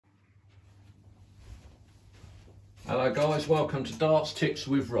Hello guys, welcome to Darts Tips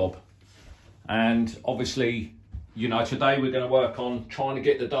with Rob. And obviously, you know, today we're going to work on trying to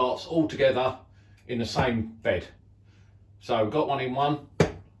get the darts all together in the same bed. So we've got one in one,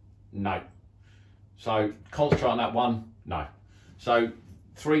 no. So concentrate on that one, no. So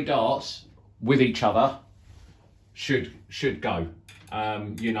 3 darts with each other should go.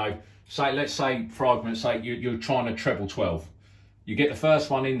 You know, let's say for argument's sake you're trying to treble 12. You get the first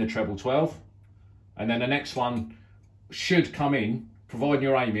one in the treble 12, and then the next one should come in, providing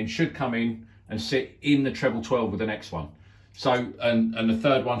you're aiming, should come in and sit in the treble 12 with the next one. So, and the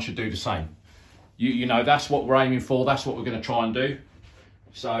third one should do the same. You know, that's what we're aiming for. That's what we're going to try and do.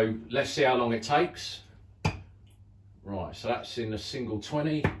 So let's see how long it takes. Right, so that's in the single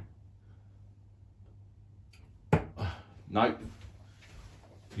 20. Nope.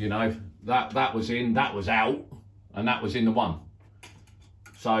 You know, that was in, that was out, and that was in the 1.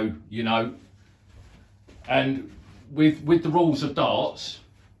 So, you know, and with the rules of darts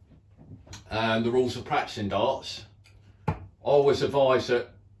and the rules of practicing darts, I always advise that,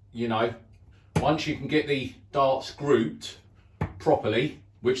 you know, once you can get the darts grouped properly,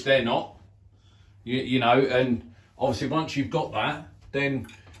 which they're not, you know, and obviously once you've got that, then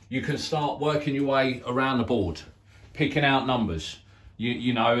you can start working your way around the board, picking out numbers,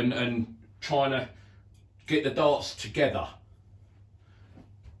 you know, and trying to get the darts together.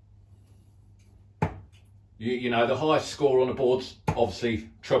 You know, the highest score on the board's obviously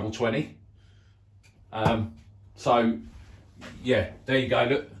treble 20. So, yeah, there you go,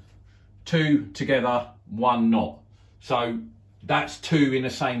 look. 2 together, 1 not. So, that's 2 in the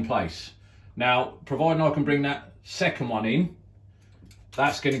same place. Now, providing I can bring that second one in,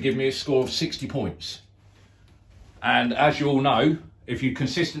 that's going to give me a score of 60 points. And as you all know, if you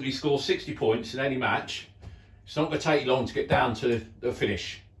consistently score 60 points in any match, it's not going to take you long to get down to the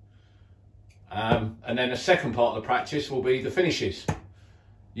finish. And then the second part of the practice will be the finishes.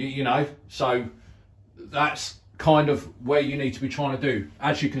 You know, so that's kind of where you need to be trying to do.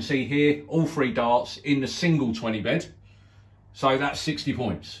 As you can see here, all 3 darts in the single 20 bed. So that's 60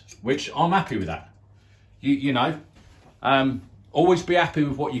 points, which I'm happy with that. You know, always be happy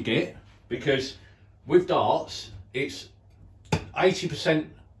with what you get, because with darts, it's 80%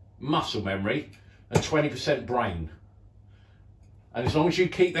 muscle memory and 20% brain. And as long as you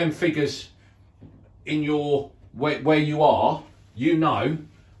keep them figures in your where you are, you know.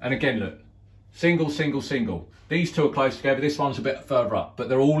 And again, look, single, single, single. These 2 are close together. This one's a bit further up, but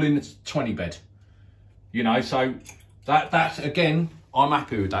they're all in the 20 bed. You know, so that's again, I'm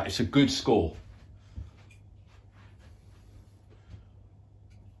happy with that. It's a good score.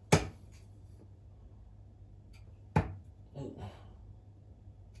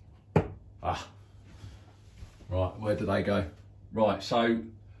 Right, where did they go? Right, so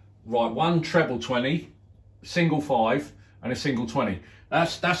right, 1 treble 20, single 5, and a single 20.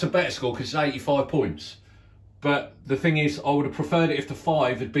 That's a better score because it's 85 points. But the thing is, I would have preferred it if the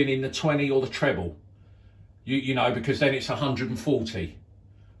 5 had been in the 20 or the treble. You know, because then it's 140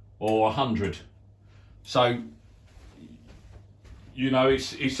 or 100. So, you know,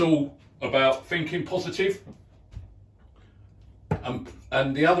 it's all about thinking positive.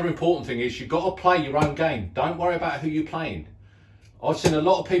 And the other important thing is you've got to play your own game. Don't worry about who you're playing. I've seen a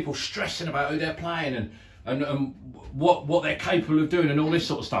lot of people stressing about who they're playing and what they're capable of doing and all this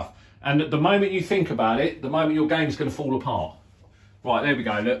sort of stuff. And the moment you think about it, the moment your game's going to fall apart. Right, there we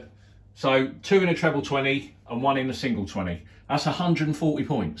go, look. So 2 in a treble 20 and 1 in a single 20. That's 140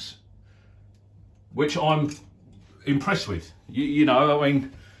 points, which I'm impressed with. You know, I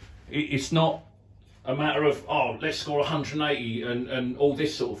mean, it's not a matter of, oh, let's score 180 and all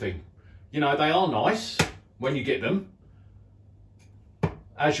this sort of thing. You know, they are nice when you get them,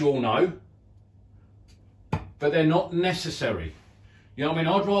 as you all know, but they're not necessary. You know what I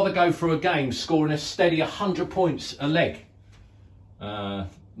mean? I'd rather go through a game scoring a steady 100 points a leg. No,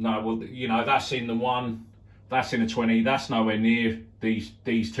 well, you know, that's in the 1, that's in the 20, that's nowhere near these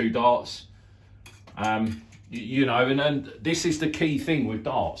 2 darts. You know, and this is the key thing with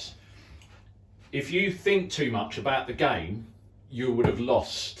darts. If you think too much about the game, you would have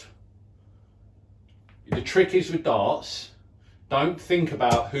lost. The trick is with darts, don't think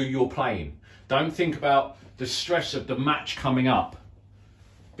about who you're playing. Don't think about the stress of the match coming up.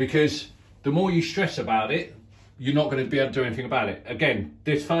 Because the more you stress about it, you're not going to be able to do anything about it. Again,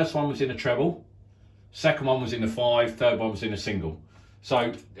 this first one was in a treble, second one was in a 5, third one was in a single.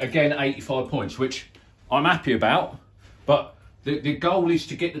 So again, 85 points, which I'm happy about, but the goal is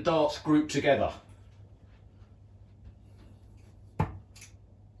to get the darts grouped together.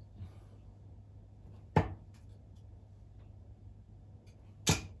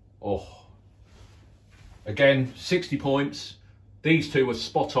 Oh, Again, 60 points. These two were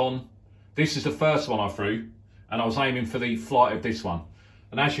spot on. This is the first one I threw, and I was aiming for the flight of this one.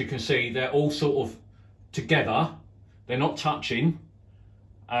 And as you can see, they're all sort of together. They're not touching,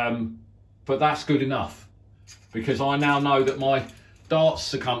 but that's good enough, because I now know that my dart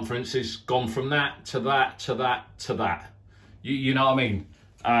circumference has gone from that to that to that to that. You know what I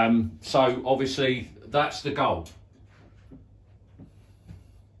mean? So obviously that's the goal.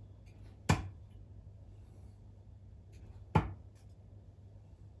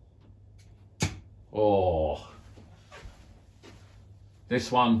 Oh,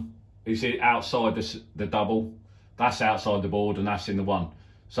 this one is outside the double. That's outside the board, and that's in the one.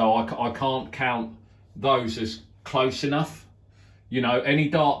 So I can't count those as close enough. You know, any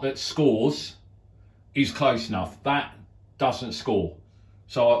dart that scores is close enough. That doesn't score.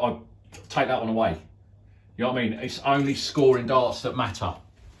 So I take that one away. You know what I mean? It's only scoring darts that matter.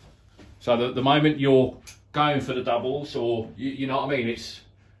 So the moment you're going for the doubles, or you know what I mean,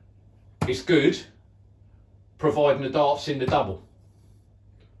 it's good, providing the dart's in the double.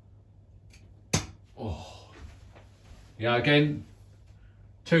 Oh. You know, again,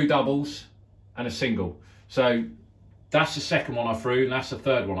 2 doubles and a single. So that's the second one I threw, and that's the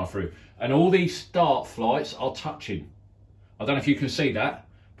third one I threw. And all these dart flights are touching. I don't know if you can see that,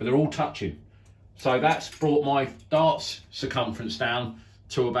 but they're all touching. So that's brought my darts circumference down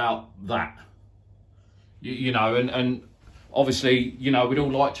to about that. You know, and obviously, you know, we'd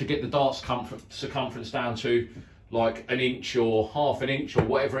all like to get the darts circumference down to like 1 inch or ½ inch or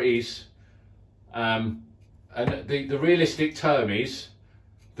whatever it is. And the realistic term is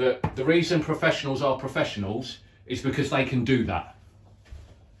that the reason professionals are professionals is because they can do that.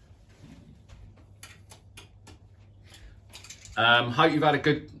 Hope you've had a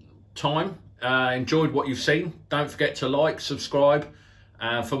good time, enjoyed what you've seen. Don't forget to like, subscribe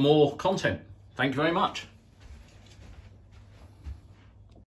for more content. Thank you very much.